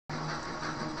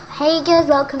Hey guys,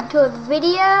 welcome to a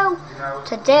video.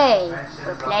 Today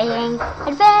we're playing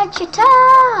Adventure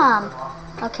Time.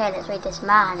 Okay, let's read this.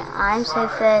 Man, I'm so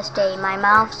thirsty. My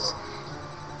mouth's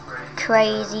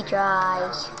crazy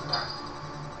dry.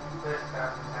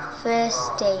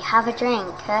 Thirsty. Have a drink,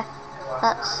 huh?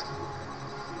 That's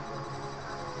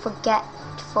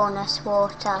forgetfulness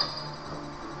water.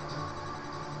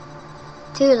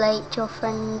 Too late, your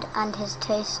friend and his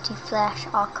tasty flesh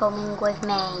are coming with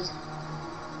me.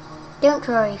 Don't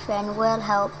worry, friend, we'll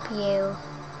help you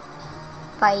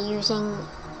by using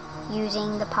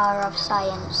the power of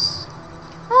science.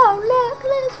 Oh look,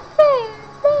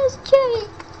 there's Jake.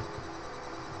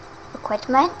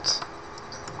 Equipment.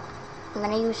 I'm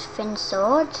gonna use Finn's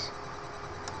sword.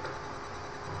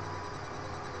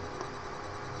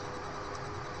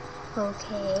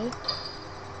 Okay.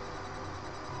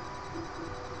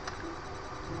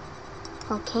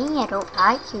 Okay, I don't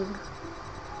like you.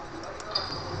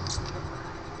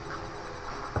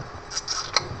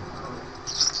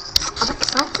 I'm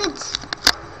excited.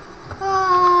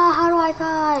 How do I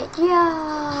fight?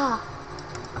 Yeah.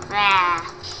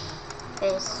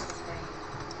 This.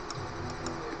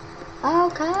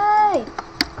 Okay.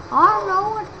 I know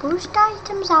what boost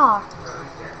items are.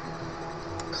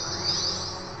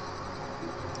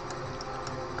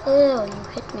 Ew, you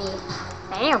hit me.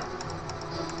 Damn.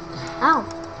 Ow.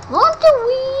 Want the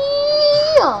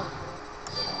wheel.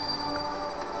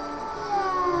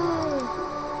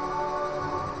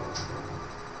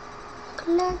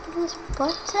 Click this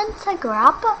button to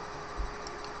grab it.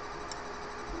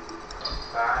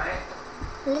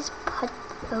 Let's put.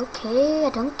 Okay, I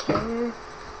don't care.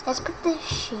 Let's put the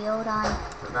shield on.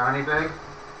 Bounty bag?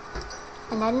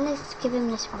 And then let's give him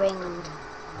this ring.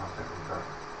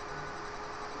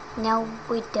 Now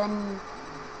we're done.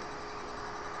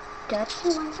 Dad,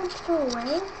 you want some to throw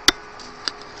away?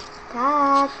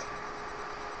 Dad,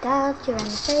 you're in the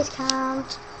face cam.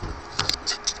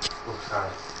 Oh,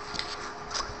 sorry.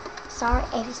 Sorry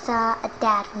if it's a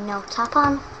dad with no top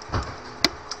on. I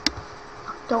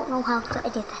don't know how to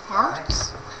edit that out.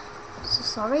 So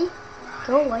sorry.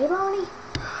 Go away, Bonnie.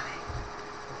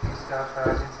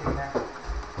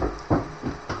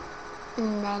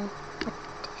 And then what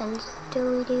else do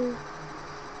we do?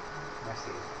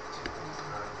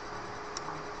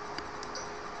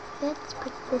 Let's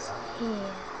put this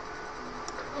here.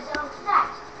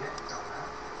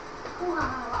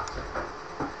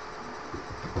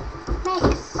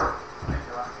 Nice.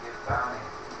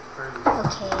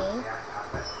 Okay.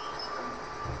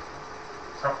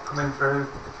 Stop coming through.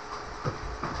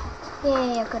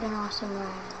 Yay, I've got an awesome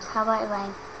run. How about if I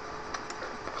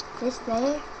put this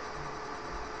there?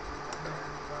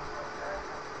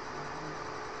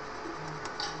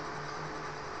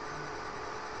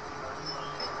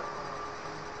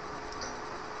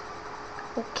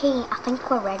 Okay, I think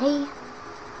we're ready.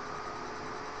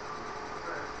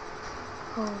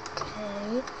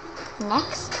 Okay.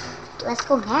 Next. Let's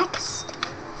go next.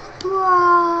 Why?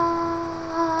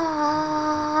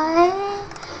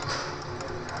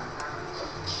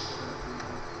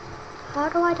 How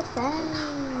do I defend?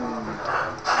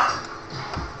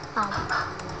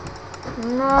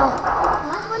 No.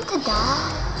 I want to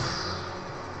die.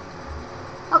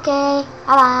 Okay.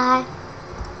 Bye-bye.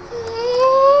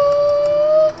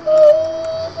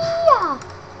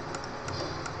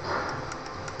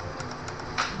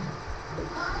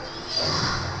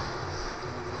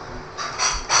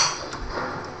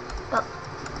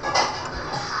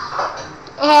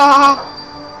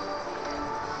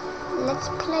 Let's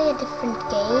play a different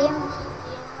game.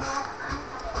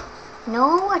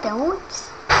 No, I don't.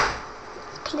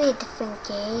 Let's play a different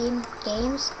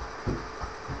games.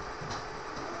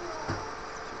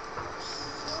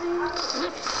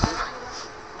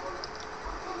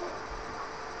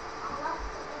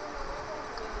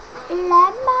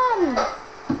 Lemon.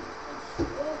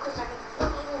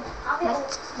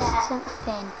 Let's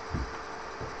something.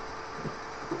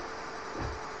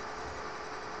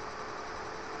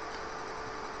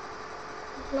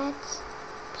 Let's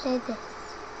play this.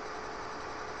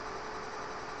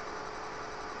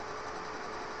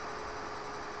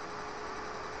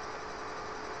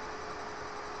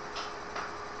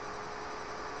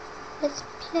 Let's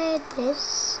play this.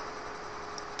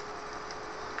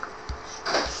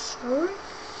 Sure.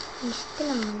 I'm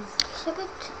still a movie a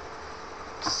bit.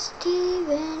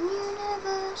 Steven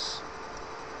Universe.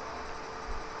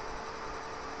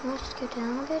 Let's go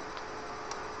down a bit.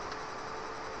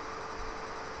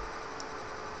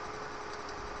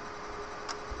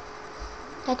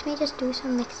 Let me just do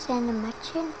some mixing and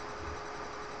matching.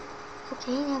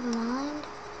 Okay, never mind.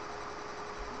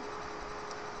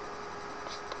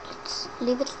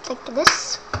 leave it like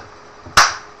this.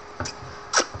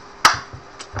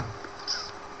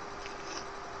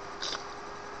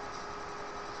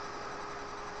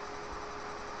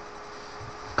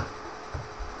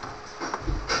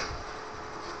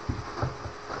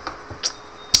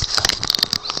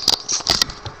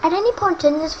 At any point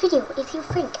in this video, if you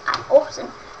think I'm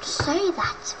awesome, just say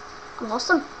that. I'm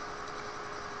awesome.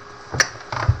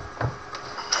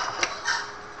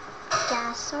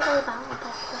 Yeah, sorry about the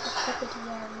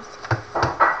videos.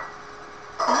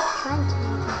 I'm not trying to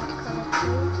make them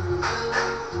quality.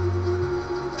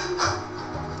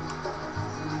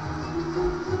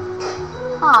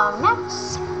 Oh,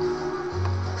 nice.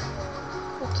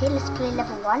 Okay, let's play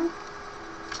level 1.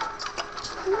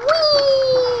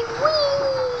 Whee!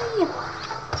 Whee!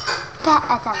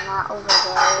 Better than that over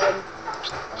there.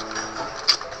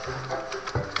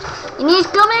 You need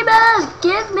gummy bears!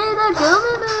 Give me the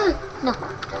gummy bears! No.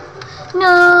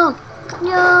 No!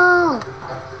 No!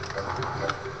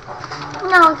 No,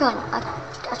 I can't. I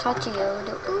tried to yell.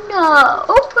 No!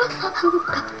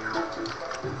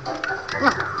 No.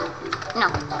 No.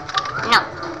 No.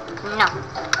 No.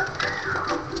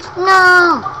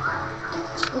 No!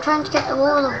 I'm trying to get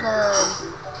all of them.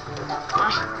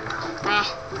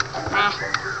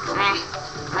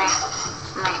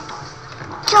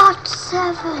 Dot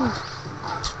 7.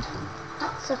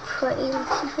 That's a pretty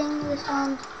lucky thing, this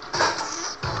one.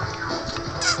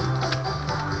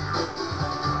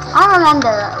 I remember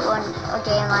a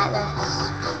game like this.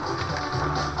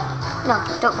 No,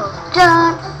 don't fall.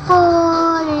 Don't fall.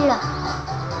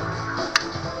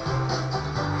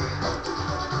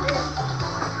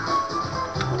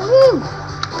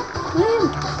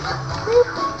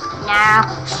 Now,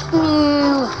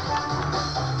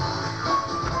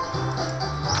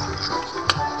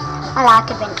 I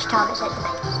like Adventure Time, it's like the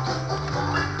best.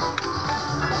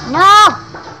 No!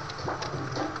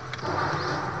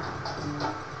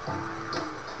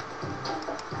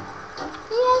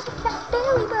 He has a fat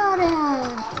belly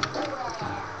button.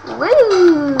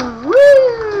 Woo! Woo!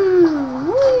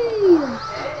 Woo!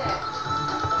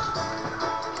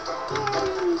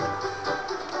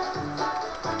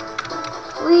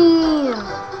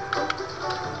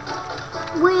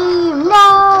 Wee!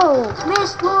 No!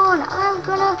 Missed one! I'm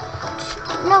gonna...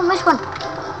 No, missed one!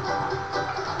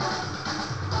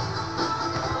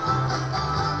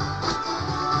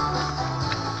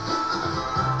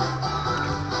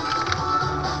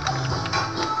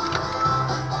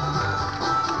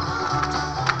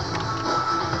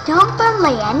 Don't burn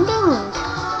the ending!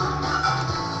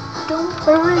 Don't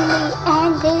burn the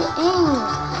ending!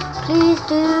 Please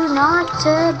do not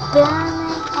burn the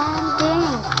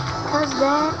ending, cause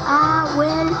then I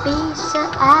will be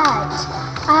sad.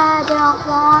 I don't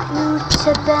want you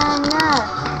to burn the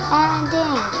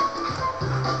ending.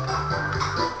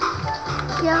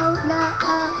 Yo, no,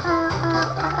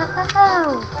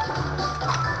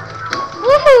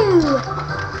 woohoo!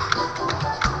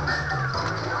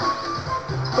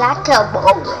 Like a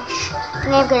bullish.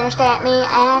 Never gonna stop me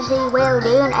as he will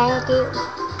do, and I get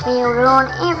will run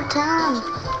every time.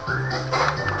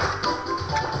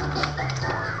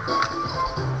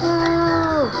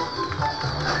 No.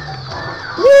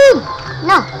 Woo!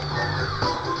 No.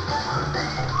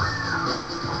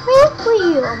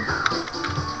 Wheel.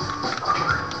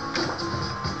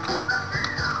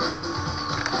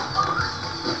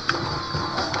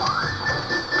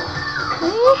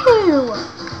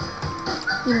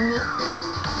 Woo!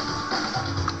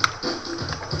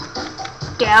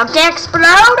 Don't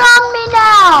explode on me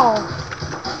now!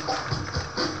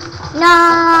 No!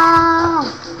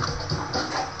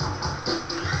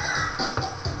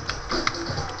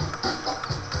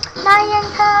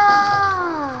 Nayanka!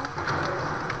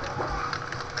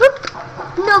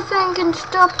 Nothing can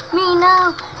stop me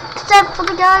now, except for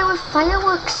the guy with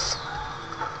fireworks.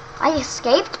 I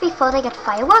escaped before they get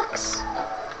fireworks.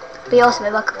 It'd be awesome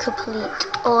if I could complete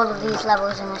all of these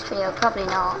levels in this video. Probably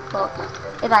not, but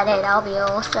if I did, I'll be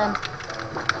awesome.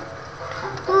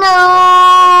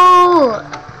 No!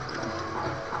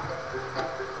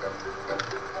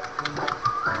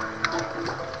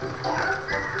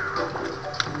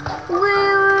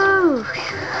 Woo!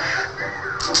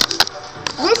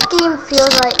 This game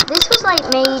feels like this was like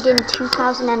made in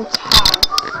 2010. It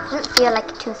doesn't feel like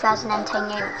a 2010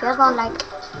 game. It feels more like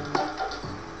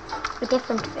a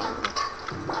different thing.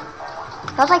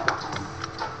 It feels like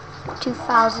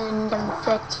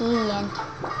 2013.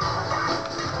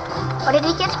 But it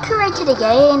gets created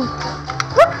again.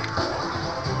 Whoop.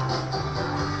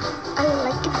 I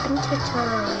like Adventure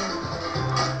Time.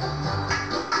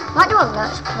 Might do a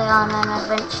let's play on an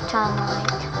Adventure Time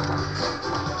like.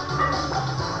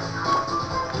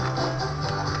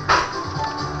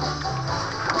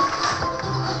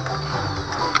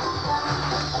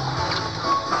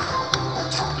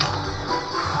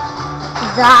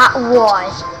 That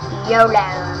was YOLO.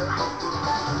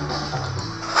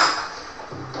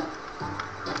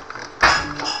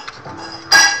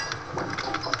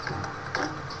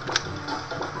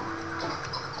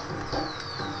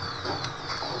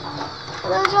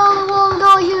 There's only one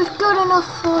guy who's good enough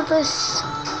for this.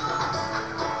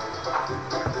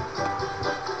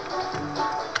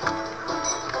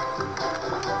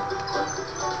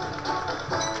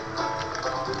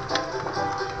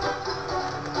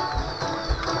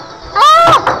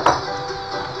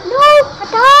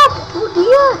 Oh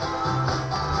dear!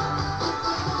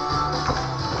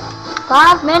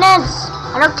 5 minutes!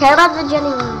 I don't care about the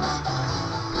jelly ones.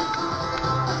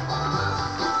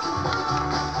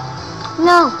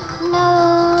 No! No!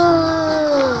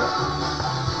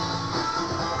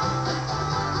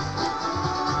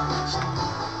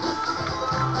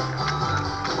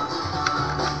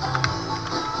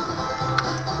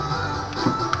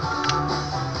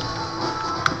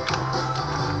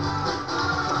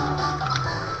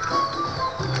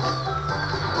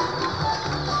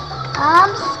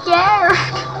 I'm scared.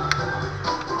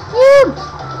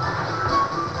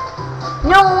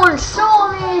 No one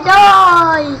saw me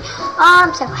die.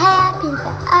 I'm so happy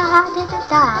that I didn't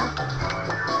die.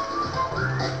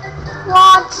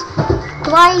 What?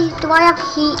 Do I have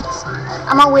heat?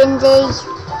 Am I windy?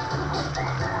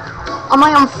 Am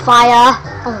I on fire?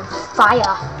 On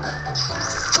fire.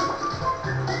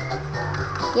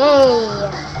 Yay.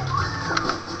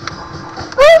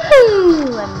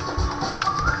 Woohoo!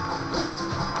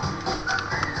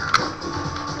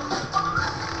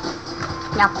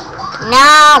 No!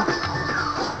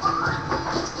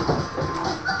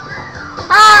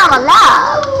 I'm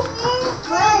alive!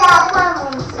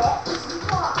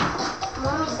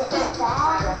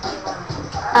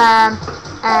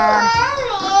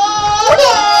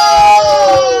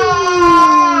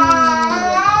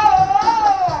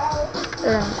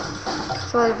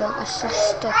 Sorry about my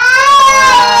sister.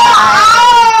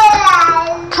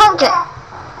 Count it!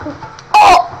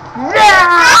 Oh! No!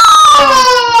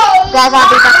 Guys, I'll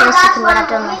be back in a second when I've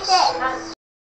done this.